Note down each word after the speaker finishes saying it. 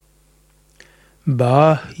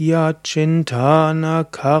Bahya Chintana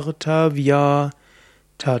Kartavya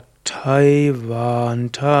Tathaiva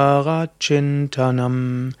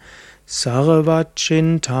Chintanam Sarva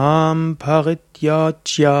Chintam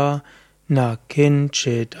Parityajya Na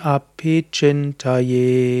Kinchit Api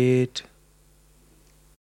Chintayet.